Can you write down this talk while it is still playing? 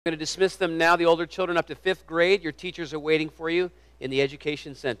I'm going to dismiss them now, the older children up to 5th grade. Your teachers are waiting for you in the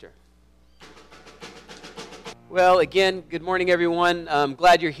Education Center. Well, again, good morning, everyone. I'm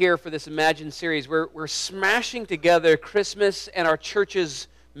glad you're here for this Imagine series. We're smashing together Christmas and our church's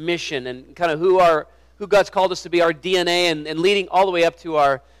mission and kind of who God's called us to be, our DNA, and leading all the way up to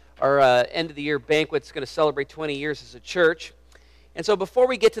our end-of-the-year banquet. It's going to celebrate 20 years as a church. And so before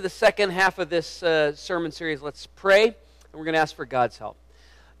we get to the second half of this sermon series, let's pray, and we're going to ask for God's help.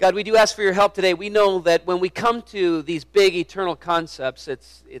 God, we do ask for your help today. We know that when we come to these big eternal concepts,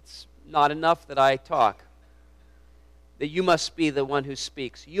 it's not enough that I talk. That you must be the one who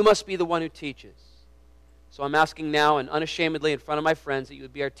speaks. You must be the one who teaches. So I'm asking now and unashamedly in front of my friends that you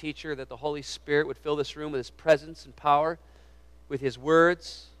would be our teacher, that the Holy Spirit would fill this room with His presence and power, with His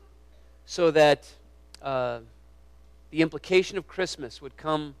words, so that the implication of Christmas would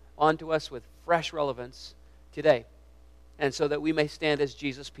come onto us with fresh relevance today. And so that we may stand as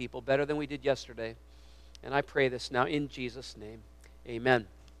Jesus people better than we did yesterday. And I pray this now in Jesus' name. Amen.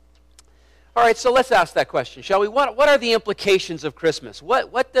 All right, so let's ask that question, shall we? What are the implications of Christmas?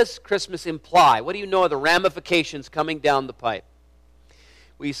 What does Christmas imply? What do you know of the ramifications coming down the pipe?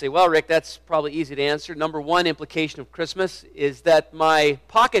 Well, you say, well, Rick, that's probably easy to answer. Number one implication of Christmas is that my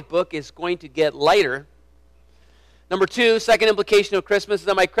pocketbook is going to get lighter. Number two, second implication of Christmas is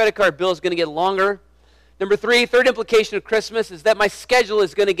that my credit card bill is going to get longer. Number three, third implication of Christmas is that my schedule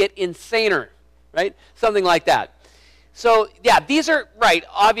is going to get insaner, right? Something like that. So, yeah, these are, right,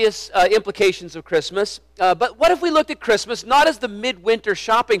 obvious implications of Christmas. But what if we looked at Christmas not as the midwinter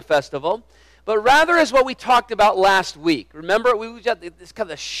shopping festival, but rather as what we talked about last week? Remember, we got this kind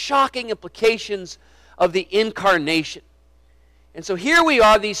of the shocking implications of the incarnation. And so here we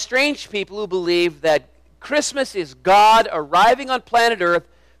are, these strange people who believe that Christmas is God arriving on planet Earth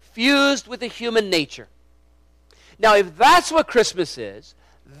fused with a human nature. Now, if that's what Christmas is,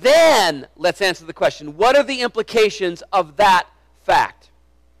 then let's answer the question, what are the implications of that fact?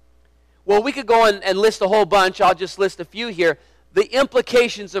 Well, we could go and list a whole bunch. I'll just list a few here. The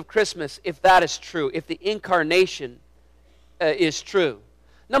implications of Christmas, if that is true, if the incarnation is true.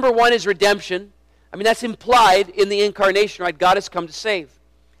 Number one is redemption. I mean, that's implied in the incarnation, right? God has come to save.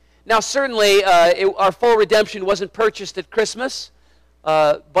 Now, certainly, our full redemption wasn't purchased at Christmas,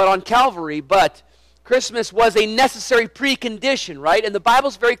 but on Calvary, but Christmas was a necessary precondition, right? And the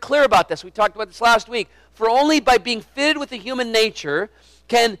Bible's very clear about this. We talked about this last week. For only by being fitted with the human nature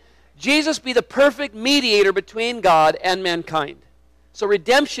can Jesus be the perfect mediator between God and mankind. So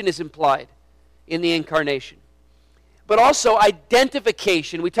redemption is implied in the incarnation. But also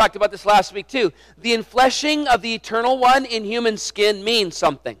identification. We talked about this last week too. The infleshing of the Eternal One in human skin means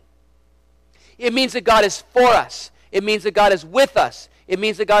something. It means that God is for us. It means that God is with us. It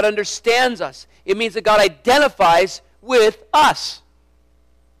means that God understands us. It means that God identifies with us.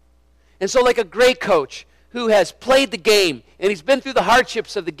 And so like a great coach who has played the game, and he's been through the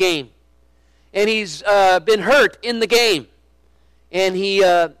hardships of the game, and he's been hurt in the game, and he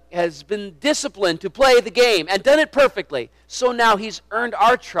has been disciplined to play the game, and done it perfectly. So now he's earned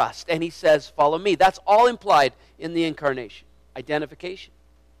our trust, and he says, follow me. That's all implied in the incarnation. Identification.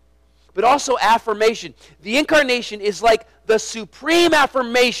 But also affirmation. The incarnation is like the supreme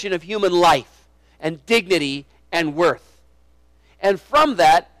affirmation of human life and dignity and worth. And from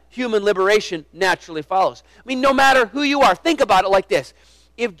that, human liberation naturally follows. I mean, no matter who you are, think about it like this.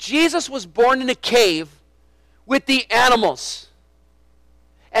 If Jesus was born in a cave with the animals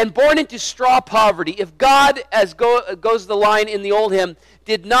and born into straw poverty, if God, as goes the line in the old hymn,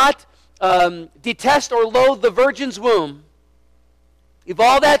 did not detest or loathe the virgin's womb, if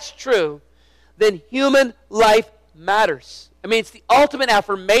all that's true, then human life matters. I mean, it's the ultimate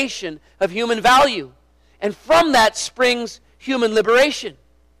affirmation of human value. And from that springs human liberation.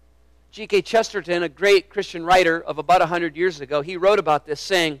 G.K. Chesterton, a great Christian writer of about 100 years ago, he wrote about this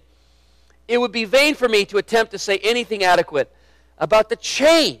saying, "It would be vain for me to attempt to say anything adequate about the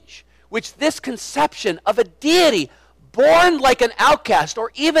change which this conception of a deity born like an outcast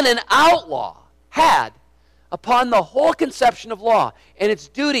or even an outlaw had upon the whole conception of law and its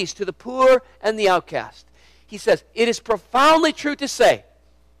duties to the poor and the outcast." He says, it is profoundly true to say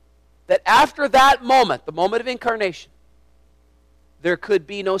that after that moment, the moment of incarnation, there could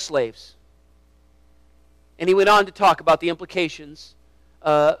be no slaves. And he went on to talk about the implications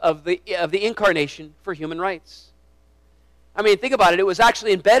of the incarnation for human rights. I mean, think about it. It was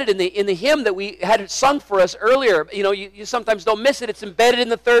actually embedded in the hymn that we had sung for us earlier. You know, you sometimes don't miss it. It's embedded in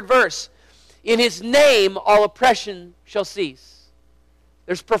the third verse. In His name, all oppression shall cease.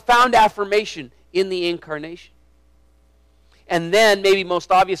 There's profound affirmation in the incarnation. And then, maybe most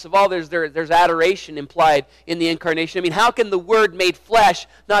obvious of all, there's adoration implied in the incarnation. I mean, how can the Word made flesh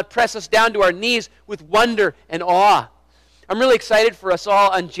not press us down to our knees with wonder and awe? I'm really excited for us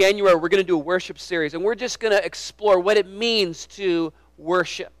all. On January, we're going to do a worship series, and we're just going to explore what it means to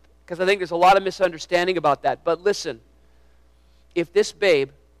worship, because I think there's a lot of misunderstanding about that. But listen, if this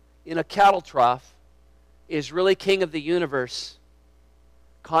babe in a cattle trough is really king of the universe,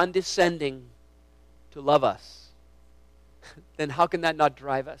 condescending to love us, then how can that not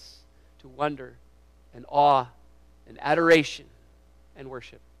drive us to wonder and awe and adoration and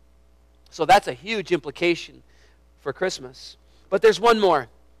worship? So that's a huge implication for Christmas. But there's one more,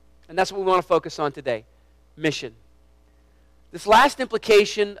 and that's what we want to focus on today: mission. This last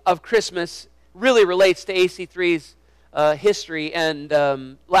implication of Christmas really relates to AC3's history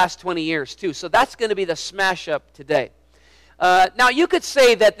and last 20 years too. So that's going to be the smash up today. Now you could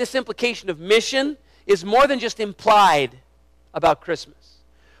say that this implication of mission is more than just implied about Christmas.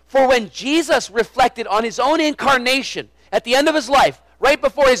 For when Jesus reflected on his own incarnation at the end of his life, right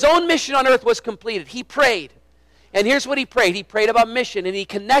before his own mission on earth was completed, he prayed. And here's what he prayed. He prayed about mission, and he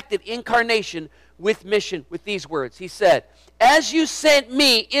connected incarnation with mission with these words. He said, "As you sent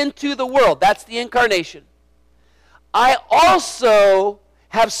me into the world," that's the incarnation, "I also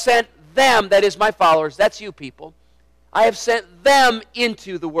have sent them," that is my followers, that's you people, "I have sent them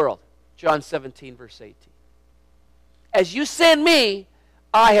into the world." John 17, verse 18. As you send me,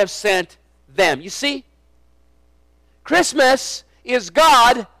 I have sent them. You see, Christmas is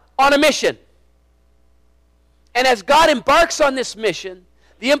God on a mission. And as God embarks on this mission,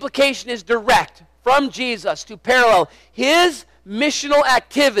 the implication is direct from Jesus to parallel his missional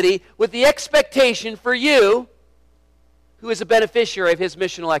activity with the expectation for you, who is a beneficiary of his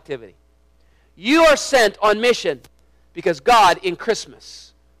missional activity. You are sent on mission because God in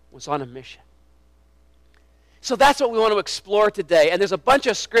Christmas was on a mission. So that's what we want to explore today. And there's a bunch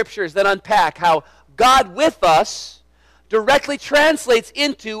of scriptures that unpack how God with us directly translates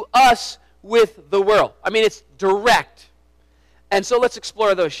into us with the world. I mean, it's direct. And so let's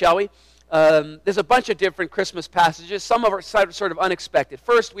explore those, shall we? There's a bunch of different Christmas passages. Some of are sort of unexpected.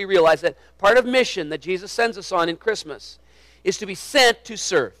 First, we realize that part of mission that Jesus sends us on in Christmas is to be sent to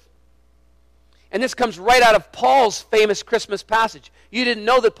serve. And this comes right out of Paul's famous Christmas passage. You didn't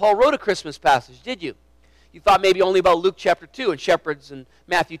know that Paul wrote a Christmas passage, did you? You thought maybe only about Luke chapter 2 and shepherds and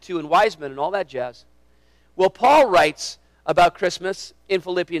Matthew 2 and wise men and all that jazz. Well, Paul writes about Christmas in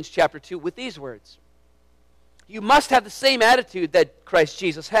Philippians chapter 2 with these words: "You must have the same attitude that Christ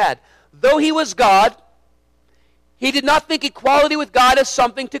Jesus had. Though he was God, he did not think equality with God as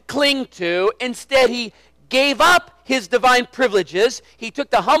something to cling to. Instead, he gave up his divine privileges. He took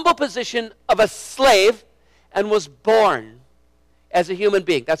the humble position of a slave and was born as a human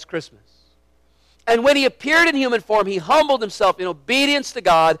being." That's Christmas. "And when he appeared in human form, he humbled himself in obedience to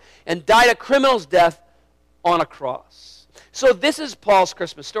God and died a criminal's death on a cross." So this is Paul's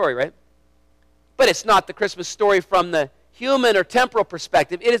Christmas story, right? But it's not the Christmas story from the human or temporal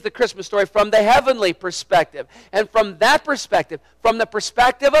perspective. It is the Christmas story from the heavenly perspective. And from that perspective, from the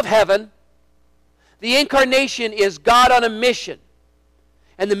perspective of heaven, the incarnation is God on a mission.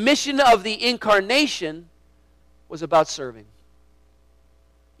 And the mission of the incarnation was about serving.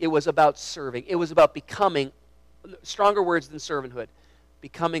 It was about serving. It was about becoming, stronger words than servanthood,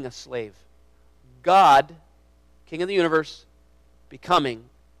 becoming a slave. God, King of the universe, becoming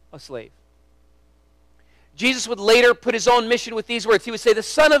a slave. Jesus would later put his own mission with these words. He would say, "The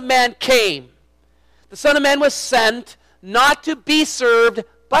Son of Man came. The Son of Man was sent not to be served,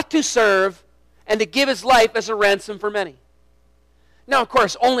 but to serve, and to give his life as a ransom for many." Now, of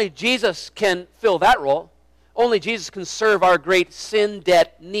course, only Jesus can fill that role. Only Jesus can serve our great sin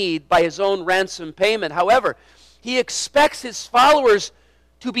debt need by his own ransom payment. However, he expects his followers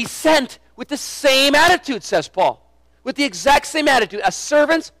to be sent with the same attitude, says Paul. With the exact same attitude, a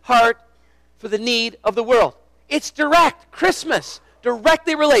servant's heart for the need of the world. It's direct. Christmas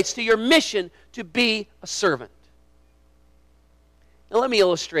directly relates to your mission to be a servant. Now let me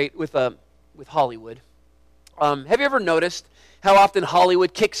illustrate with Hollywood. Have you ever noticed how often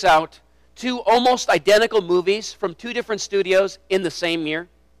Hollywood kicks out two almost identical movies from two different studios in the same year?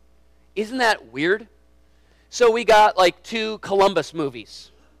 Isn't that weird? So we got like two Columbus movies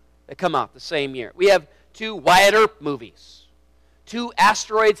that come out the same year. We have two Wyatt Earp movies. Two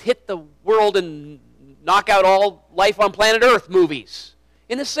asteroids hit the world and knock out all life on planet Earth movies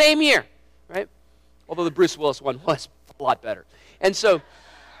in the same year, right? Although the Bruce Willis one was a lot better. And so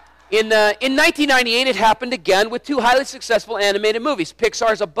in 1998, it happened again with two highly successful animated movies.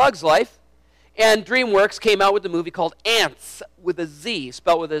 Pixar's A Bug's Life and DreamWorks came out with a movie called Ants with a Z,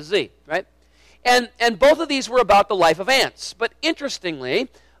 spelled with a Z, right? And both of these were about the life of ants. But interestingly,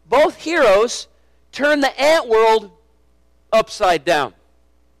 both heroes turn the ant world upside down.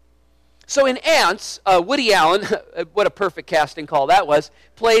 So in Ants, Woody Allen, what a perfect casting call that was,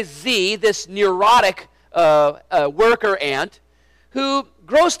 plays Z, this neurotic worker ant, who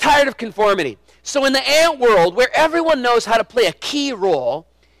grows tired of conformity. So in the ant world, where everyone knows how to play a key role,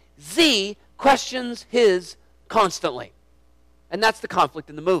 Z questions his constantly. And that's the conflict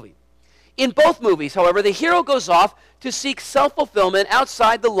in the movie. In both movies, however, the hero goes off to seek self-fulfillment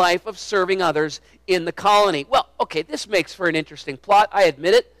outside the life of serving others in the colony. Well, okay, this makes for an interesting plot, I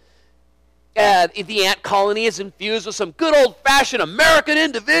admit it. The ant colony is infused with some good old-fashioned American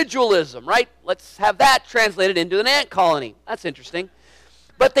individualism, right? Let's have that translated into an ant colony. That's interesting.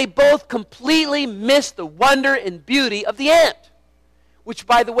 But they both completely miss the wonder and beauty of the ant, which,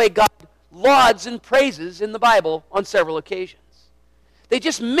 by the way, God lauds and praises in the Bible on several occasions. They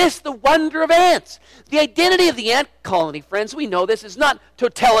just miss the wonder of ants. The identity of the ant colony, friends, we know this, is not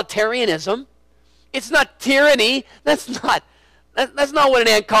totalitarianism. It's not tyranny. That's not what an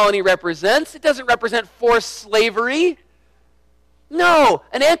ant colony represents. It doesn't represent forced slavery. No,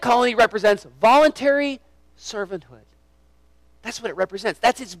 an ant colony represents voluntary servanthood. That's what it represents.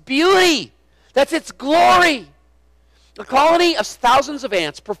 That's its beauty. That's its glory. A colony of thousands of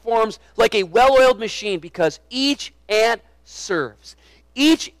ants performs like a well-oiled machine because each ant serves.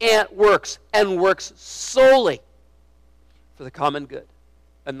 Each ant works and works solely for the common good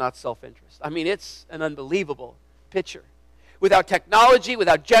and not self-interest. I mean, it's an unbelievable picture. Without technology,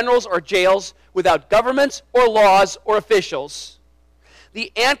 without generals or jails, without governments or laws or officials,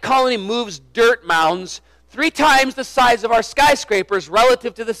 the ant colony moves dirt mounds 3 times the size of our skyscrapers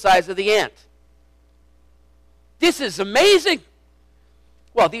relative to the size of the ant. This is amazing.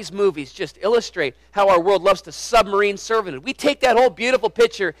 Well, these movies just illustrate how our world loves to submarine servanthood. We take that whole beautiful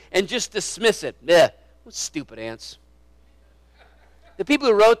picture and just dismiss it. What stupid ants. The people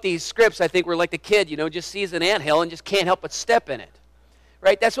who wrote these scripts, I think, were like the kid, just sees an anthill and just can't help but step in it.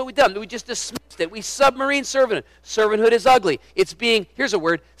 Right? That's what we've done. We just dismissed it. We submarine servanthood. Servanthood is ugly. It's being, here's a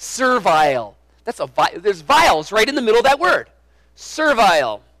word, servile. There's viles right in the middle of that word.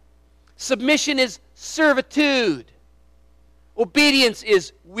 Servile. Submission is servitude. Obedience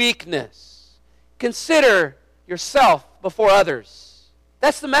is weakness. Consider yourself before others.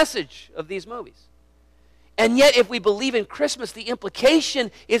 That's the message of these movies. And yet, if we believe in Christmas, the implication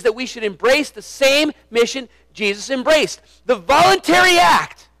is that we should embrace the same mission Jesus embraced. The voluntary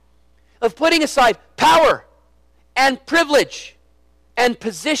act of putting aside power and privilege and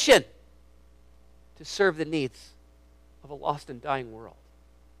position to serve the needs of a lost and dying world.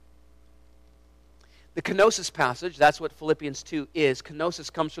 The kenosis passage, that's what Philippians 2 is.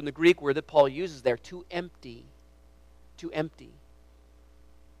 Kenosis comes from the Greek word that Paul uses there, to empty. To empty.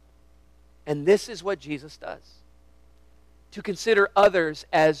 And this is what Jesus does. To consider others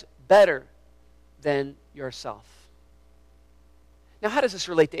as better than yourself. Now, how does this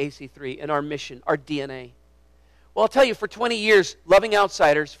relate to AC3 and our mission, our DNA? Well, I'll tell you, for 20 years, Loving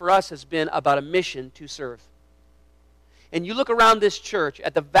Outsiders for us has been about a mission to serve. And you look around this church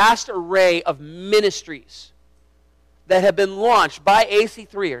at the vast array of ministries that have been launched by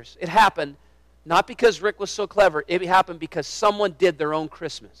AC3ers. It happened not because Rick was so clever. It happened because someone did their own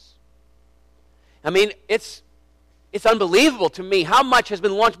Christmas. I mean, it's unbelievable to me how much has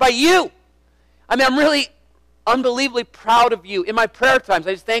been launched by you. I mean, I'm really unbelievably proud of you. In my prayer times,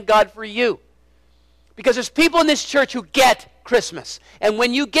 I just thank God for you. Because there's people in this church who get Christmas. And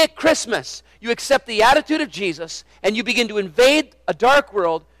when you get Christmas, you accept the attitude of Jesus and you begin to invade a dark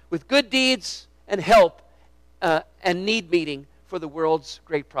world with good deeds and help and need meeting for the world's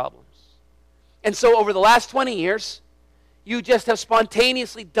great problems. And so over the last 20 years, you just have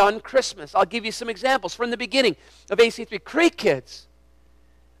spontaneously done Christmas. I'll give you some examples from the beginning of AC3. Creek Kids.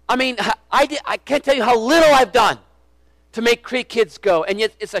 I mean, I can't tell you how little I've done to make Creek Kids go. And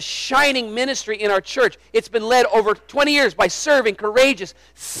yet it's a shining ministry in our church. It's been led over 20 years by serving, courageous,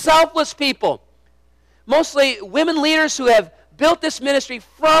 selfless people. Mostly women leaders who have built this ministry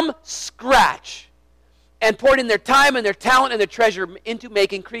from scratch and poured in their time and their talent and their treasure into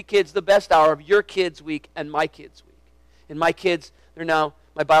making Creek Kids the best hour of your kids' week and my kids' week. And my kids,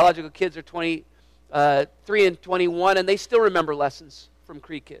 my biological kids are 23 and 21, and they still remember lessons from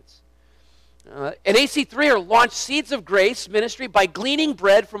Creek Kids. And AC3 launched Seeds of Grace ministry by gleaning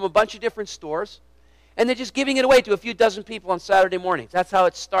bread from a bunch of different stores, and then just giving it away to a few dozen people on Saturday mornings. That's how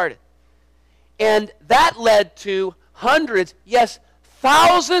it started. And that led to hundreds, yes,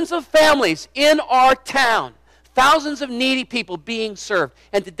 thousands of families in our town. Thousands of needy people being served.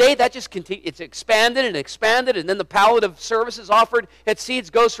 And today that just continues. It's expanded and expanded, and then the palette of services offered at Seeds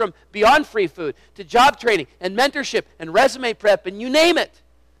goes from beyond free food to job training and mentorship and resume prep and you name it,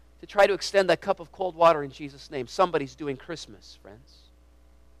 to try to extend that cup of cold water in Jesus' name. Somebody's doing Christmas, friends.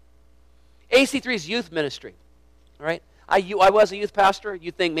 AC3 is youth ministry, all right? I was a youth pastor.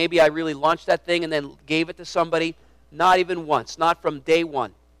 You think maybe I really launched that thing and then gave it to somebody? Not even once, not from day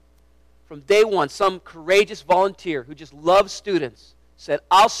one. From day one, some courageous volunteer who just loves students said,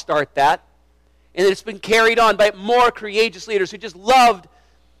 I'll start that. And it's been carried on by more courageous leaders who just loved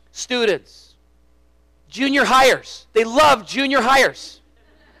students. Junior hires. They love junior hires.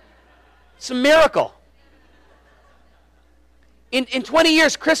 It's a miracle. In 20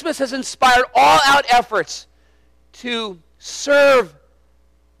 years, Christmas has inspired all-out efforts to serve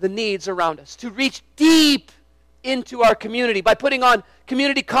the needs around us, to reach deep into our community by putting on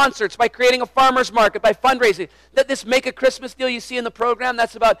community concerts, by creating a farmer's market, by fundraising. That this Make a Christmas deal you see in the program,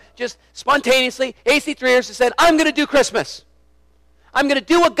 that's about just spontaneously, AC3ers have said, I'm going to do Christmas. I'm going to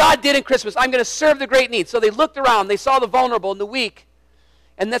do what God did in Christmas. I'm going to serve the great needs. So they looked around, they saw the vulnerable and the weak,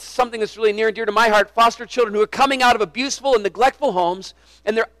 and that's something that's really near and dear to my heart, foster children who are coming out of abuseful and neglectful homes,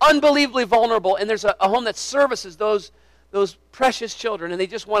 and they're unbelievably vulnerable, and there's a home that services those precious children, and they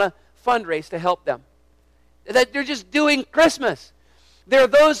just want to fundraise to help them. That they're just doing Christmas. There are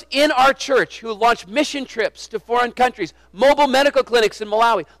those in our church who launch mission trips to foreign countries, mobile medical clinics in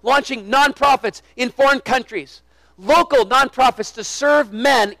Malawi, launching nonprofits in foreign countries, local nonprofits to serve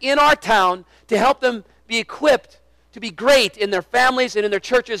men in our town to help them be equipped to be great in their families and in their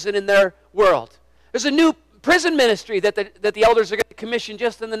churches and in their world. There's a new prison ministry that the elders are going to commission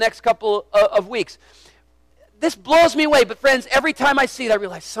just in the next couple of weeks. This blows me away, but friends, every time I see it, I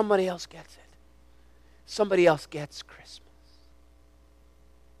realize somebody else gets it. Somebody else gets Christmas.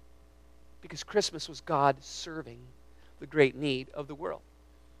 Because Christmas was God serving the great need of the world.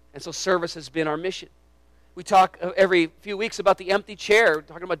 And so service has been our mission. We talk every few weeks about the empty chair. We're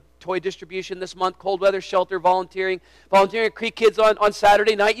talking about toy distribution this month, cold weather shelter, volunteering at Creek Kids on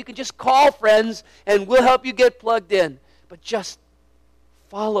Saturday night. You can just call friends and we'll help you get plugged in. But just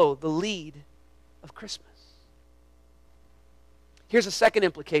follow the lead of Christmas. Here's a second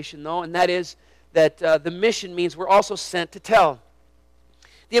implication, though, and that is that the mission means we're also sent to tell.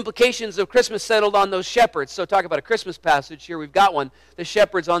 The implications of Christmas settled on those shepherds. So talk about a Christmas passage here. We've got one. The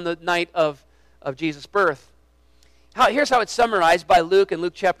shepherds on the night of Jesus' birth. Here's how it's summarized by Luke in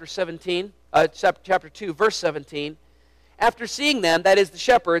Luke chapter 2, verse 17. After seeing them, that is the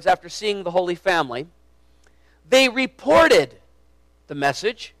shepherds, after seeing the Holy Family, they reported the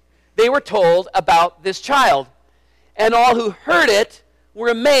message. They were told about this child. And all who heard it were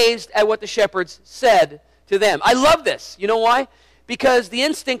amazed at what the shepherds said to them. I love this. You know why? Because the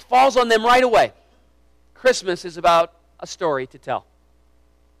instinct falls on them right away. Christmas is about a story to tell.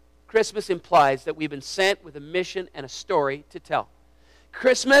 Christmas implies that we've been sent with a mission and a story to tell.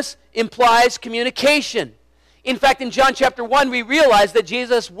 Christmas implies communication. In fact, in John chapter 1, we realize that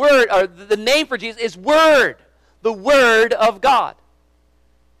Jesus' word, or the name for Jesus is Word, the Word of God.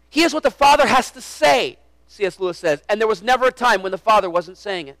 He is what the Father has to say, C.S. Lewis says, and there was never a time when the Father wasn't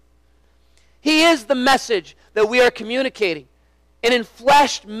saying it. He is the message that we are communicating, an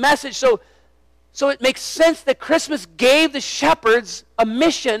enfleshed message. So it makes sense that Christmas gave the shepherds a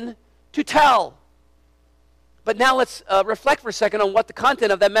mission to tell. But now let's reflect for a second on what the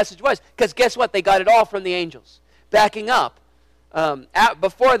content of that message was. Because guess what? They got it all from the angels. Backing up,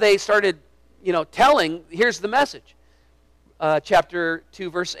 before they started, telling, here's the message. Chapter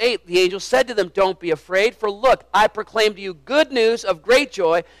 2, verse 8, the angel said to them, don't be afraid, for look, I proclaim to you good news of great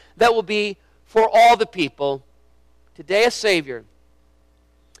joy that will be for all the people. Today a Savior,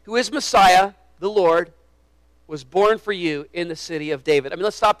 who is Messiah, the Lord, was born for you in the city of David.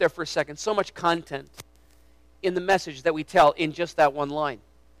 Let's stop there for a second. So much content in the message that we tell in just that one line.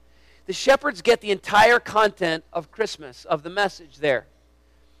 The shepherds get the entire content of Christmas, of the message there.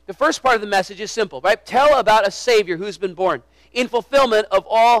 The first part of the message is simple, right? Tell about a Savior who's been born in fulfillment of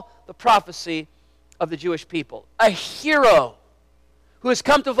all the prophecy of the Jewish people. A hero who has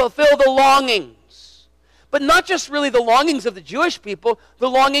come to fulfill the longings. But not just really the longings of the Jewish people, the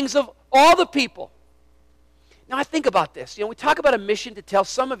longings of all the people. Now I think about this. We talk about a mission to tell.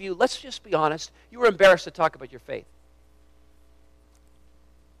 Some of you, let's just be honest, you were embarrassed to talk about your faith.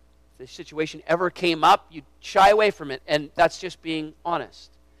 If this situation ever came up, you'd shy away from it, and that's just being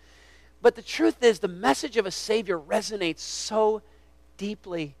honest. But the truth is, the message of a Savior resonates so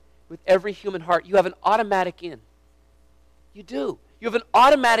deeply with every human heart. You have an automatic in. You do. You have an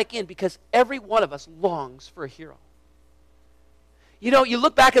automatic in because every one of us longs for a hero. You know, you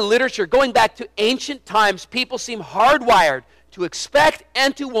look back in literature, going back to ancient times, people seem hardwired to expect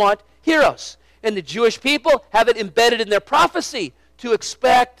and to want heroes. And the Jewish people have it embedded in their prophecy to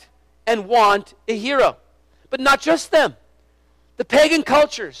expect and want a hero. But not just them. The pagan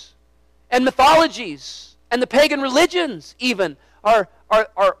cultures and mythologies and the pagan religions even are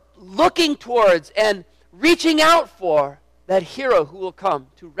looking towards and reaching out for that hero who will come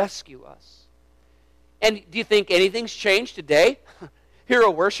to rescue us. And do you think anything's changed today? Hero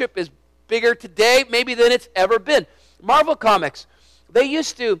worship is bigger today maybe than it's ever been. Marvel Comics, they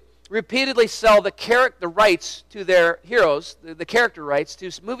used to repeatedly sell the rights to their heroes, the character rights to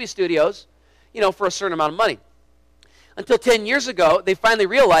movie studios, for a certain amount of money. Until 10 years ago, they finally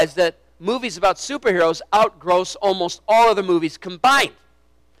realized that movies about superheroes outgross almost all other movies combined.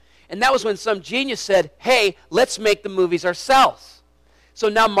 And that was when some genius said, hey, let's make the movies ourselves. So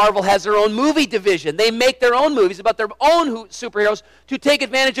now Marvel has their own movie division. They make their own movies about their own superheroes to take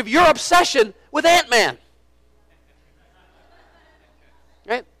advantage of your obsession with Ant-Man.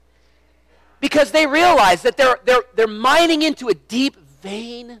 Right? Because they realize that they're mining into a deep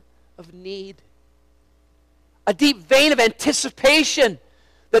vein of need, a deep vein of anticipation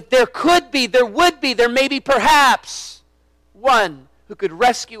that there could be, there would be, there may be perhaps one who could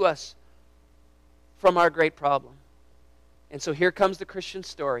rescue us from our great problem. And so here comes the Christian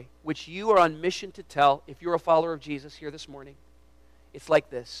story, which you are on mission to tell if you're a follower of Jesus here this morning. It's like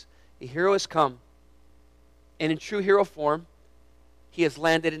this. A hero has come, and in true hero form, he has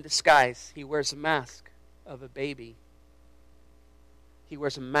landed in disguise. He wears a mask of a baby. He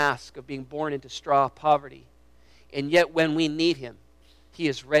wears a mask of being born into straw poverty. And yet when we need him, he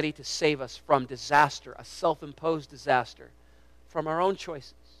is ready to save us from disaster, a self-imposed disaster, from our own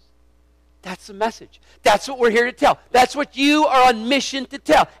choices. That's the message. That's what we're here to tell. That's what you are on mission to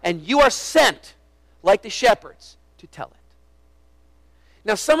tell. And you are sent, like the shepherds, to tell it.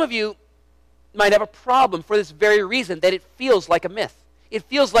 Now, some of you might have a problem for this very reason, that it feels like a myth. It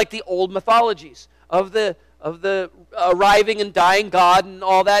feels like the old mythologies of the arriving and dying God and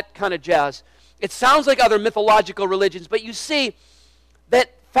all that kind of jazz. It sounds like other mythological religions, but you see,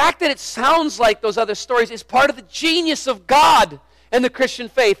 that fact that it sounds like those other stories is part of the genius of God and the Christian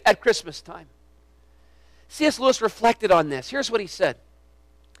faith at Christmas time. C.S. Lewis reflected on this. Here's what he said.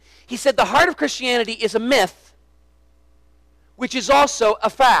 He said, the heart of Christianity is a myth, which is also a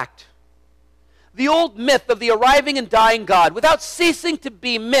fact. The old myth of the arriving and dying God, without ceasing to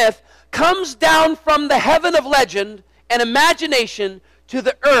be myth, comes down from the heaven of legend and imagination to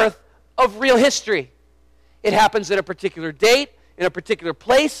the earth of real history. It happens at a particular date, in a particular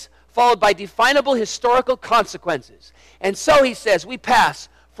place, followed by definable historical consequences. And so, he says, we pass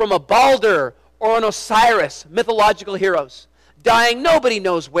from a Balder or an Osiris, mythological heroes, dying nobody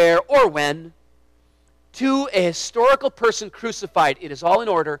knows where or when, to a historical person crucified. It is all in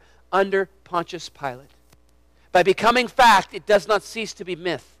order under Pontius Pilate. By becoming fact, it does not cease to be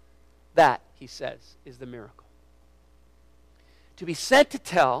myth. That, he says, is the miracle. To be sent to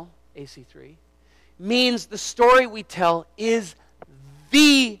tell, AC3, means the story we tell is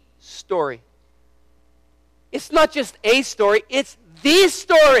the story. It's not just a story, it's the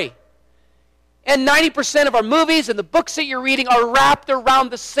story. And 90% of our movies and the books that you're reading are wrapped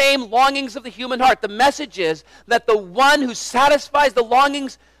around the same longings of the human heart. The message is that the one who satisfies the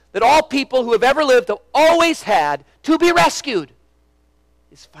longings that all people who have ever lived have always had to be rescued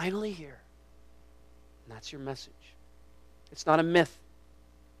is finally here. And that's your message. It's not a myth.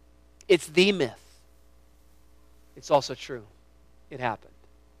 It's the myth. It's also true. It happened.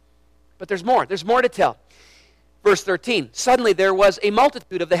 But there's more. There's more to tell. Verse 13, suddenly there was a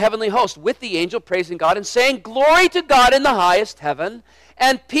multitude of the heavenly host with the angel praising God and saying, glory to God in the highest heaven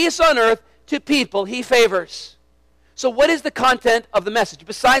and peace on earth to people he favors. So what is the content of the message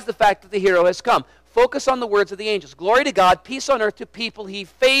besides the fact that the hero has come? Focus on the words of the angels. Glory to God, peace on earth to people he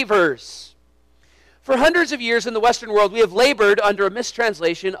favors. For hundreds of years in the Western world, we have labored under a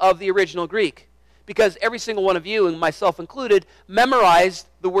mistranslation of the original Greek, because every single one of you, and myself included, memorized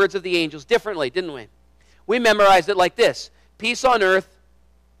the words of the angels differently, didn't we? We memorized it like this: peace on earth,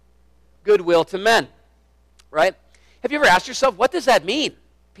 goodwill to men. Right? Have you ever asked yourself, what does that mean?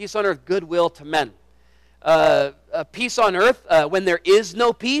 Peace on earth, goodwill to men. Peace on earth when there is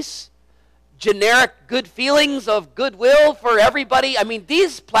no peace. Generic good feelings of goodwill for everybody. I mean,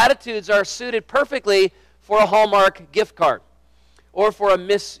 these platitudes are suited perfectly for a Hallmark gift card or for a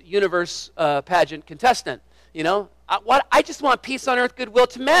Miss Universe pageant contestant. You know, I just want peace on earth, goodwill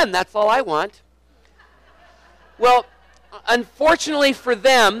to men. That's all I want. Well, unfortunately for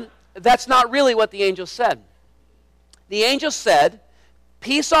them, that's not really what the angel said. The angel said,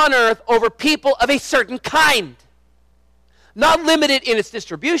 peace on earth over people of a certain kind. Not limited in its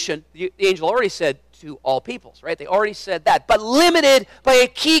distribution. The angel already said to all peoples, right? They already said that. But limited by a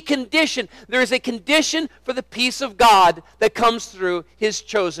key condition. There is a condition for the peace of God that comes through his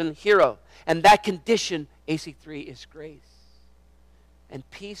chosen hero. And that condition, AC3, is grace. And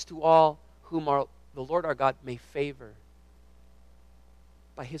peace to all whom the Lord our God may favor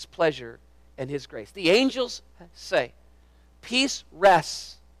by his pleasure and his grace. The angels say, peace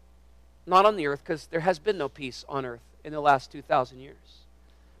rests not on the earth, because there has been no peace on earth in the last 2,000 years.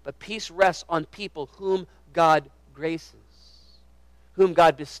 But peace rests on people whom God graces, whom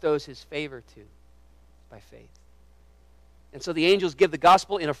God bestows his favor to by faith. And so the angels give the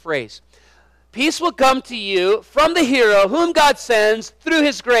gospel in a phrase. Peace will come to you from the hero whom God sends through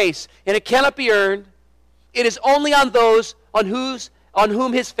his grace, and it cannot be earned. It is only on those on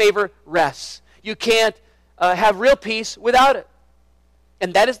whom his favor rests. You can't have real peace without it.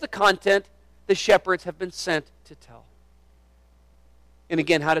 And that is the content the shepherds have been sent to tell. And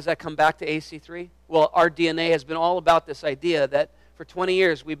again, how does that come back to AC3? Well, our DNA has been all about this idea that for 20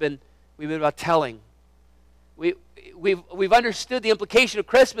 years we've been about telling. We've understood the implication of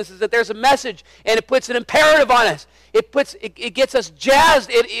Christmas is that there's a message, and it puts an imperative on us. It gets us jazzed.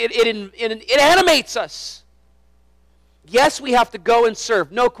 It animates us. Yes, we have to go and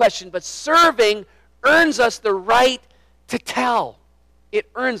serve, no question, but serving earns us the right to tell. It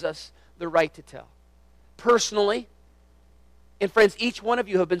earns us the right to tell. Personally, and friends, each one of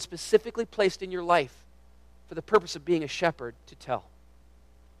you have been specifically placed in your life for the purpose of being a shepherd to tell.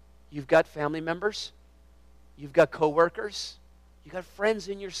 You've got family members, you've got coworkers, you've got friends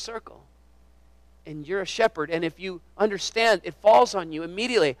in your circle, and you're a shepherd. And if you understand, it falls on you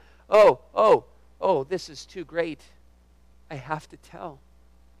immediately. Oh, this is too great. I have to tell.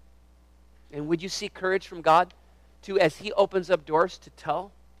 And would you seek courage from God to, as he opens up doors, to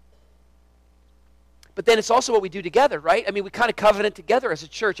tell? But then it's also what we do together, right? I mean, we kind of covenant together as a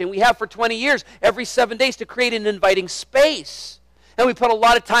church, and we have for 20 years, every 7 days, to create an inviting space. And we put a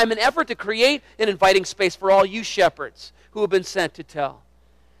lot of time and effort to create an inviting space for all you shepherds who have been sent to tell.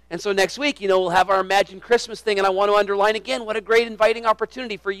 And so next week, we'll have our Imagine Christmas thing, and I want to underline again what a great inviting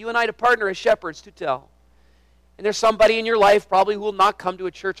opportunity for you and I to partner as shepherds to tell. And there's somebody in your life probably who will not come to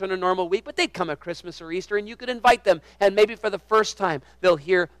a church on a normal week, but they'd come at Christmas or Easter, and you could invite them, and maybe for the first time they'll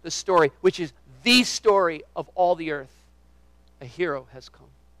hear the story, which is the story of all the earth. A hero has come.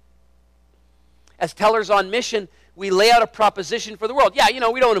 As tellers on mission, we lay out a proposition for the world. Yeah,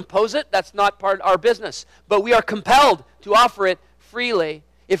 we don't impose it. That's not part of our business. But we are compelled to offer it freely.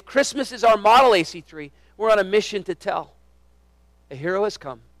 If Christmas is our model, AC3, we're on a mission to tell. A hero has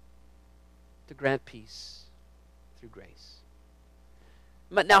come to grant peace through grace.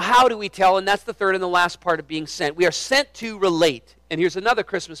 But now, how do we tell? And that's the third and the last part of being sent. We are sent to relate. And here's another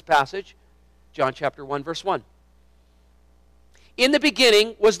Christmas passage, John chapter 1, verse 1. In the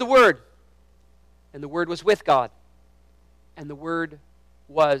beginning was the Word, and the Word was with God, and the Word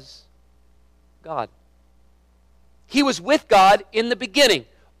was God. He was with God in the beginning.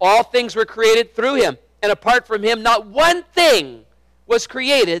 All things were created through him, and apart from him, not one thing was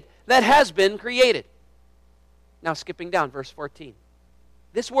created that has been created. Now skipping down, verse 14.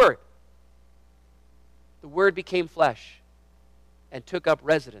 This Word, the Word became flesh and took up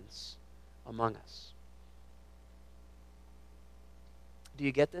residence among us. Do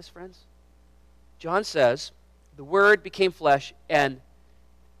you get this, friends? John says, the Word became flesh and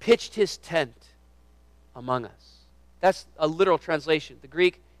pitched his tent among us. That's a literal translation. The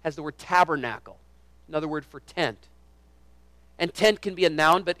Greek has the word tabernacle, another word for tent. And tent can be a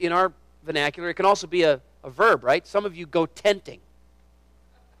noun, but in our vernacular, it can also be a verb, right? Some of you go tenting.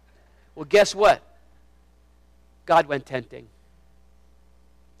 Well, guess what? God went tenting.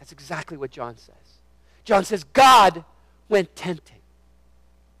 That's exactly what John says. John says, God went tenting.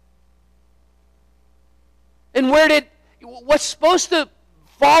 And what's supposed to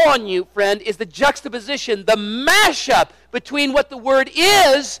fall on you, friend, is the juxtaposition, the mashup between what the Word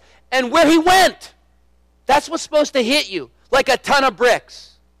is and where he went. That's what's supposed to hit you like a ton of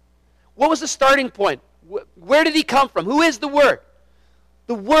bricks. What was the starting point? Where did he come from? Who is the Word?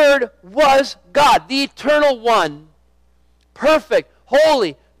 The Word was God, the eternal one, perfect,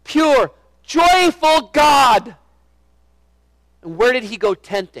 holy, pure, joyful God. And where did he go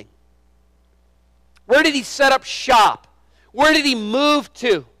tenting? Where did he set up shop? Where did he move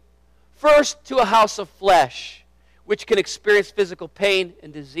to? First, to a house of flesh, which can experience physical pain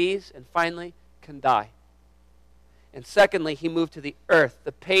and disease, and finally, can die. And secondly, he moved to the earth,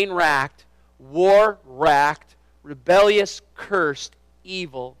 the pain-racked, war-racked, rebellious, cursed,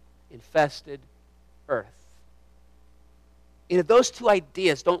 evil, infested earth. And if those two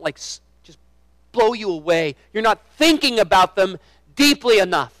ideas don't just blow you away. You're not thinking about them deeply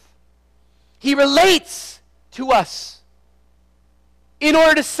enough. He relates to us in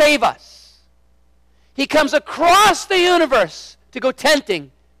order to save us. He comes across the universe to go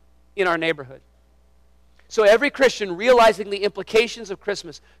tenting in our neighborhood. So every Christian, realizing the implications of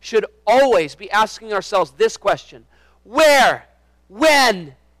Christmas, should always be asking ourselves this question: where,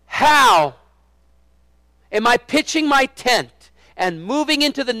 when, how am I pitching my tent and moving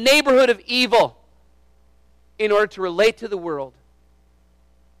into the neighborhood of evil in order to relate to the world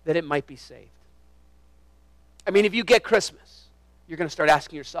that it might be saved? I mean, if you get Christmas, you're going to start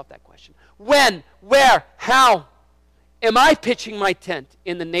asking yourself that question. When, where, how am I pitching my tent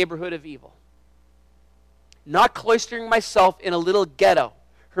in the neighborhood of evil? Not cloistering myself in a little ghetto,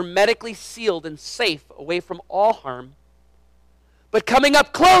 hermetically sealed and safe away from all harm, but coming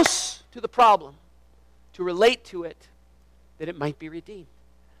up close to the problem to relate to it that it might be redeemed.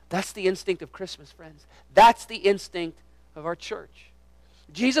 That's the instinct of Christmas, friends. That's the instinct of our church.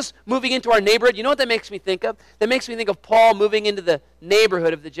 Jesus moving into our neighborhood, you know what that makes me think of? That makes me think of Paul moving into the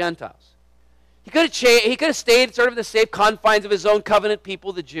neighborhood of the Gentiles. He could have stayed sort of in the safe confines of his own covenant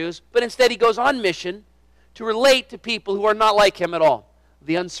people, the Jews, but instead he goes on mission to relate to people who are not like him at all,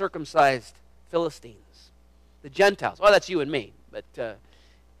 the uncircumcised Philistines, the Gentiles. Oh, that's you and me, but the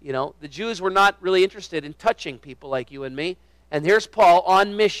Jews were not really interested in touching people like you and me, and here's Paul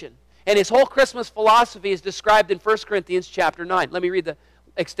on mission. And his whole Christmas philosophy is described in 1 Corinthians chapter 9. Let me read the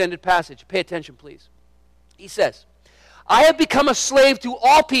extended passage. Pay attention, please. He says, I have become a slave to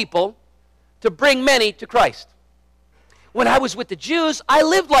all people to bring many to Christ. When I was with the Jews, I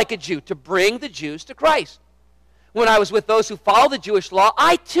lived like a Jew to bring the Jews to Christ. When I was with those who follow the Jewish law,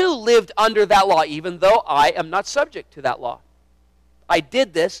 I too lived under that law, even though I am not subject to that law. I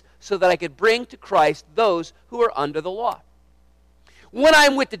did this so that I could bring to Christ those who are under the law. When I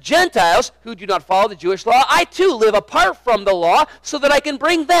am with the Gentiles who do not follow the Jewish law, I too live apart from the law so that I can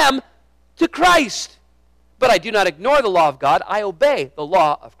bring them to Christ. But I do not ignore the law of God. I obey the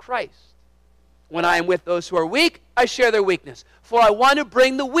law of Christ. When I am with those who are weak, I share their weakness, for I want to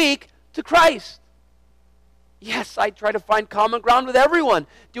bring the weak to Christ. Yes, I try to find common ground with everyone,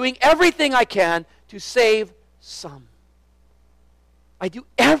 doing everything I can to save some. I do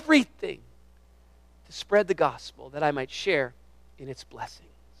everything to spread the gospel that I might share in its blessings.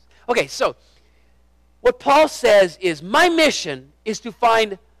 Okay, so what Paul says is my mission is to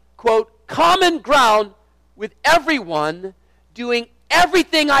find, quote, common ground with everyone, doing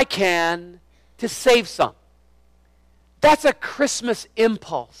everything I can to save some. That's a Christmas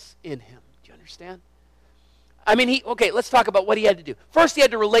impulse in him. Do you understand? I mean, let's talk about what he had to do. First, he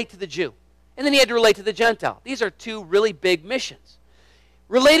had to relate to the Jew, and then he had to relate to the Gentile. These are two really big missions.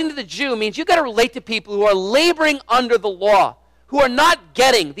 Relating to the Jew means you've got to relate to people who are laboring under the law, who are not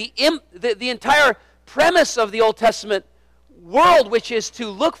getting the entire premise of the Old Testament world, which is to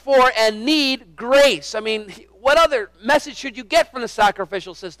look for and need grace. I mean, what other message should you get from the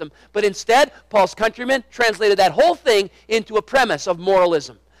sacrificial system? But instead, Paul's countrymen translated that whole thing into a premise of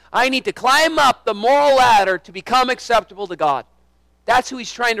moralism. I need to climb up the moral ladder to become acceptable to God. That's who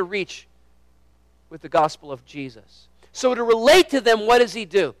he's trying to reach with the gospel of Jesus. So to relate to them, what does he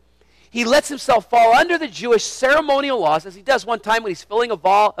do? He lets himself fall under the Jewish ceremonial laws, as he does one time when he's filling a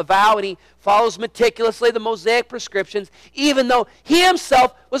vow, and he follows meticulously the Mosaic prescriptions, even though he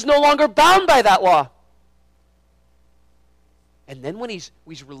himself was no longer bound by that law. And then when he's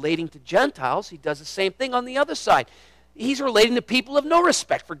relating to Gentiles, he does the same thing on the other side. He's relating to people who have no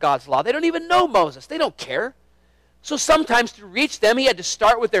respect for God's law. They don't even know Moses. They don't care. So sometimes to reach them, he had to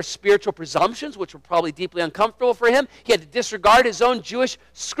start with their spiritual presumptions, which were probably deeply uncomfortable for him. He had to disregard his own Jewish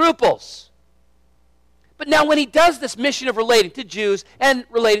scruples. But now when he does this mission of relating to Jews and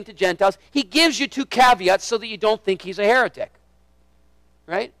relating to Gentiles, he gives you two caveats so that you don't think he's a heretic.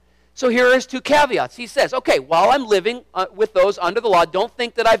 Right? So here are his two caveats. He says, okay, while I'm living with those under the law, don't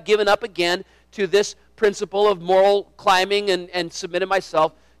think that I've given up again to this principle of moral climbing and submitted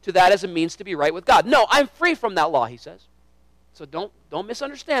myself to that as a means to be right with God. No, I'm free from that law, he says. So don't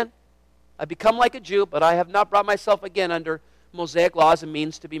misunderstand. I become like a Jew, but I have not brought myself again under Mosaic law as a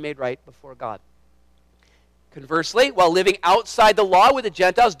means to be made right before God. Conversely, while living outside the law with the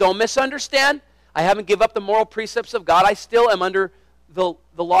Gentiles, don't misunderstand. I haven't given up the moral precepts of God. I still am under the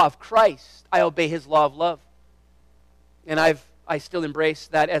law of Christ. I obey his law of love. And I still embrace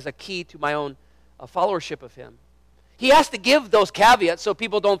that as a key to my own followership of him. He has to give those caveats so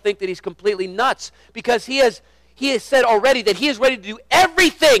people don't think that he's completely nuts, because he has said already that he is ready to do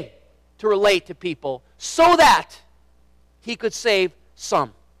everything to relate to people so that he could save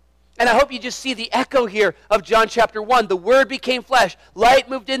some. And I hope you just see the echo here of John chapter 1. The Word became flesh. Light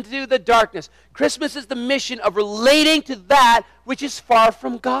moved into the darkness. Christmas is the mission of relating to that which is far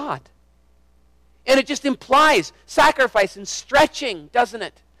from God. And it just implies sacrifice and stretching, doesn't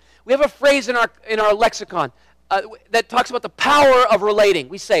it? We have a phrase in our lexicon that talks about the power of relating.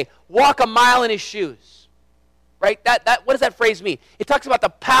 We say, walk a mile in his shoes. Right? What does that phrase mean? It talks about the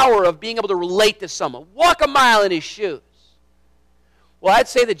power of being able to relate to someone. Walk a mile in his shoes. Well, I'd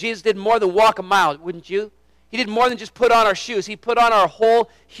say that Jesus did more than walk a mile, wouldn't you? He did more than just put on our shoes. He put on our whole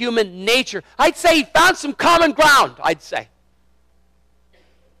human nature. I'd say he found some common ground, I'd say.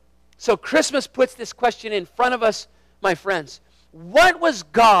 So Christmas puts this question in front of us, my friends. What was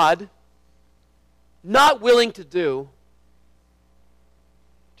God not willing to do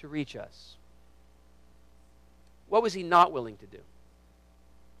to reach us? What was he not willing to do?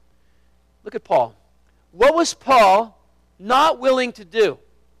 Look at Paul. What was Paul not willing to do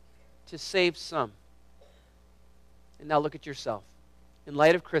to save some? And now look at yourself. In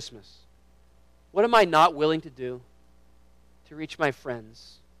light of Christmas, what am I not willing to do to reach my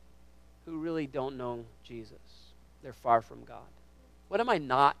friends who really don't know Jesus? They're far from God. What am I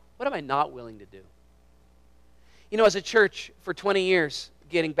not willing to do? You know, as a church for 20 years,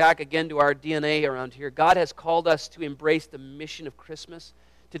 getting back again to our DNA around here, God has called us to embrace the mission of Christmas,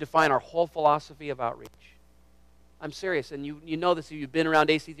 to define our whole philosophy of outreach. I'm serious, and you know this if you've been around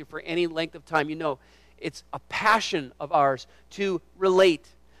AC3 for any length of time. You know it's a passion of ours to relate,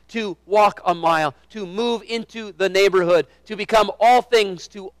 to walk a mile, to move into the neighborhood, to become all things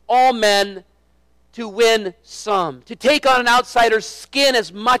to all men, to win some, to take on an outsider's skin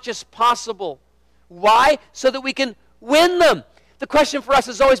as much as possible. Why? So that we can win them. The question for us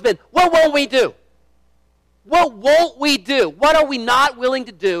has always been, what won't we do? What won't we do? What are we not willing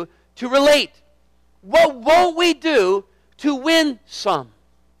to do to relate? What won't we do to win some?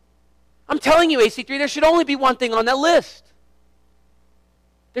 I'm telling you, AC3, there should only be one thing on that list.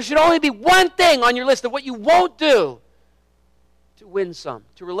 There should only be one thing on your list of what you won't do to win some,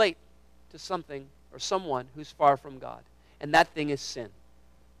 to relate to something or someone who's far from God. And that thing is sin.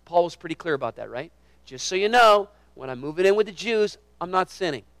 Paul was pretty clear about that, right? Just so you know, when I'm moving in with the Jews, I'm not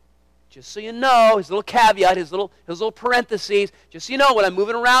sinning. Just so you know, his little caveat, his little parentheses, just so you know, when I'm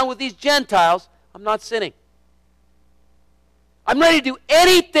moving around with these Gentiles, I'm not sinning. I'm ready to do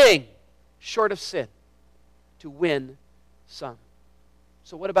anything short of sin to win some.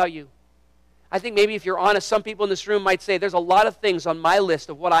 So what about you? I think maybe if you're honest, some people in this room might say, there's a lot of things on my list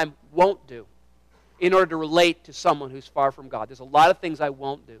of what I won't do in order to relate to someone who's far from God. There's a lot of things I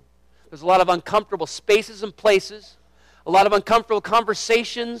won't do. There's a lot of uncomfortable spaces and places, a lot of uncomfortable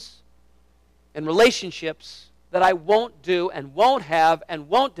conversations and relationships that I won't do and won't have and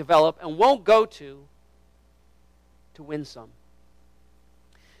won't develop and won't go to win some.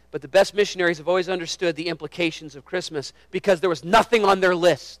 But the best missionaries have always understood the implications of Christmas because there was nothing on their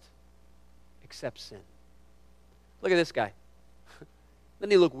list except sin. Look at this guy.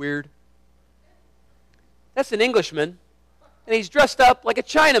 Doesn't he look weird? That's an Englishman, and he's dressed up like a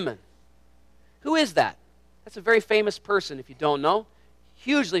Chinaman. Who is that? That's a very famous person, if you don't know.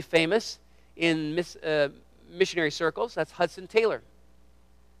 Hugely famous in missionary circles. That's Hudson Taylor.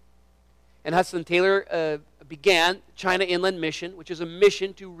 And Hudson Taylor began China Inland Mission, which is a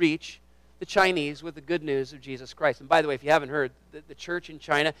mission to reach the Chinese with the good news of Jesus Christ. And by the way, if you haven't heard, the church in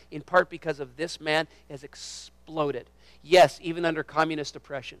China, in part because of this man, has exploded. Yes, even under communist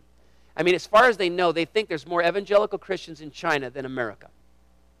oppression. I mean, as far as they know, they think there's more evangelical Christians in China than America.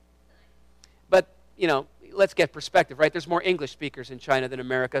 But, you know, let's get perspective, right? There's more English speakers in China than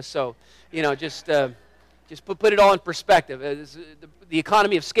America, so, you know, just put it all in perspective. The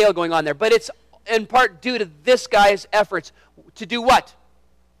economy of scale going on there. But it's in part due to this guy's efforts to do what?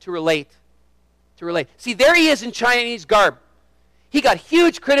 To relate. To relate. See, there he is in Chinese garb. He got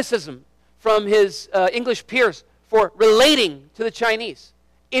huge criticism from his English peers for relating to the Chinese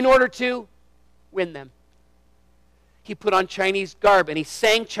in order to win them. He put on Chinese garb, and he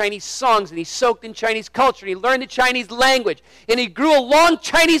sang Chinese songs, and he soaked in Chinese culture, and he learned the Chinese language, and he grew a long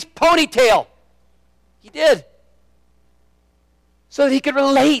Chinese ponytail. He did. So that he could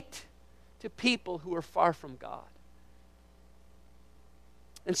relate to people who are far from God.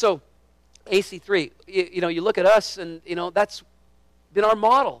 And so, AC3, you know, you look at us, and, you know, that's been our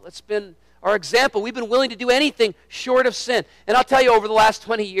model. That's been our example. We've been willing to do anything short of sin. And I'll tell you, over the last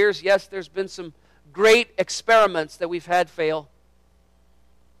 20 years, yes, there's been some great experiments that we've had fail.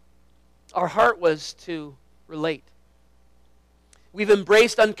 Our heart was to relate. We've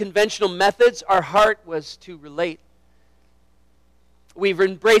embraced unconventional methods. Our heart was to relate. We've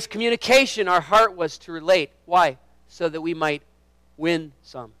embraced communication. Our heart was to relate. Why? So that we might win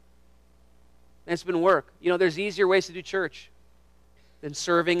some. And it's been work. You know, there's easier ways to do church than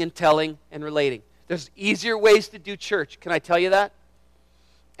serving and telling and relating. There's easier ways to do church. Can I tell you that?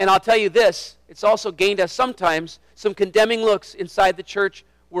 And I'll tell you this, it's also gained us sometimes some condemning looks inside the church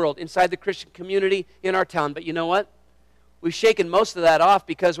world, inside the Christian community in our town. But you know what? We've shaken most of that off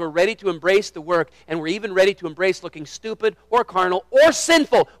because we're ready to embrace the work, and we're even ready to embrace looking stupid or carnal or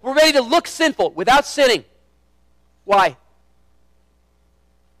sinful. We're ready to look sinful without sinning. Why?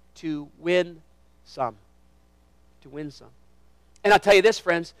 To win some. To win some. And I'll tell you this,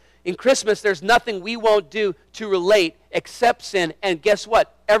 friends, in Christmas, there's nothing we won't do to relate except sin. And guess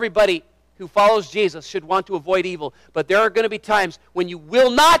what? Everybody who follows Jesus should want to avoid evil. But there are going to be times when you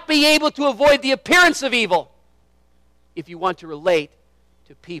will not be able to avoid the appearance of evil if you want to relate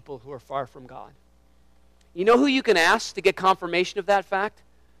to people who are far from God. You know who you can ask to get confirmation of that fact?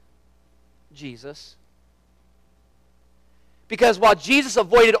 Jesus. Because while Jesus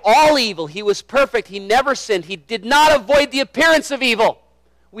avoided all evil, he was perfect, he never sinned, he did not avoid the appearance of evil.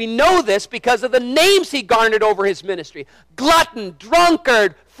 We know this because of the names he garnered over his ministry. Glutton,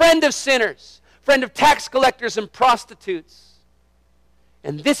 drunkard, friend of sinners, friend of tax collectors and prostitutes.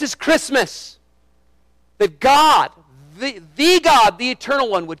 And this is Christmas. That God, the God, the Eternal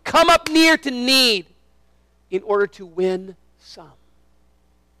One, would come up near to need in order to win some.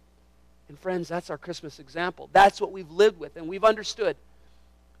 And friends, that's our Christmas example. That's what we've lived with, and we've understood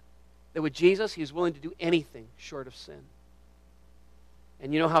that with Jesus, he was willing to do anything short of sin.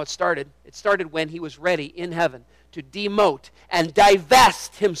 And you know how it started? It started when he was ready in heaven to demote and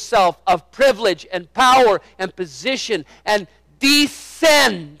divest himself of privilege and power and position and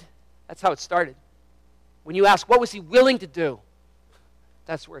descend. That's how it started. When you ask, what was he willing to do?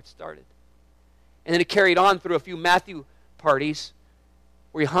 That's where it started. And then it carried on through a few Matthew parties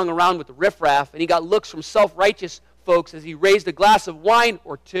where he hung around with the riffraff, and he got looks from self-righteous folks as he raised a glass of wine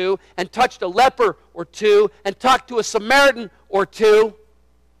or two and touched a leper or two and talked to a Samaritan or two.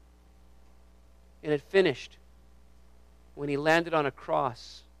 And it finished when he landed on a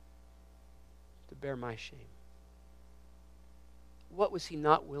cross to bear my shame. What was he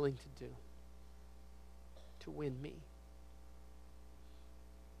not willing to do to win me?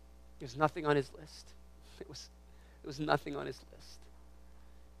 There's nothing on his list. It was nothing on his list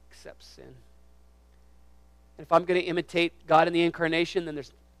except sin. And if I'm going to imitate God in the incarnation, then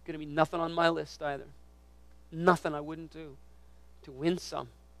there's going to be nothing on my list either. Nothing I wouldn't do to win some,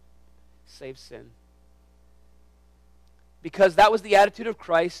 save sin. Because that was the attitude of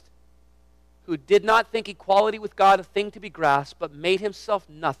Christ, who did not think equality with God a thing to be grasped, but made himself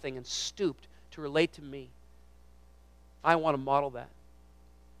nothing and stooped to relate to me. I want to model that.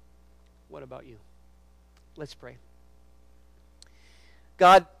 What about you? Let's pray.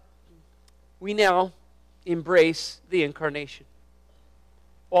 God, we now embrace the incarnation.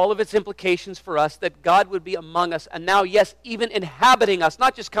 All of its implications for us, that God would be among us, and now, yes, even inhabiting us,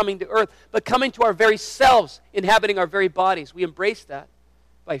 not just coming to earth, but coming to our very selves, inhabiting our very bodies. We embrace that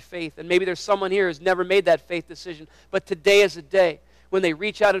by faith. And maybe there's someone here who's never made that faith decision, but today is a day when they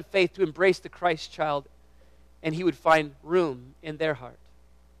reach out in faith to embrace the Christ child, and he would find room in their heart.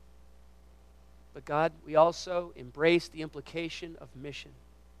 But God, we also embrace the implication of mission.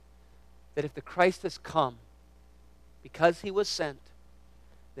 That if the Christ has come because he was sent,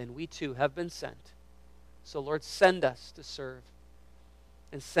 then we too have been sent. So Lord, send us to serve,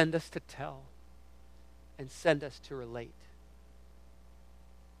 and send us to tell, and send us to relate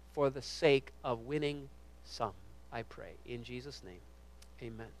for the sake of winning some, I pray. In Jesus' name,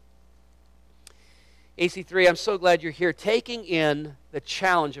 amen. AC3, I'm so glad you're here taking in the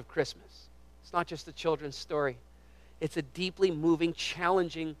challenge of Christmas. It's not just a children's story. It's a deeply moving,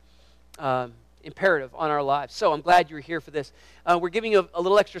 challenging imperative on our lives. So I'm glad you're here for this. We're giving you a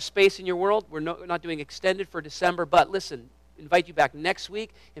little extra space in your world. We're not doing extended for December, but listen, invite you back next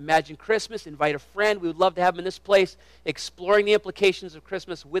week. Imagine Christmas. Invite a friend. We would love to have them in this place exploring the implications of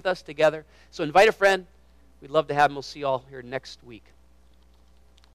Christmas with us together. So invite a friend. We'd love to have them. We'll see you all here next week.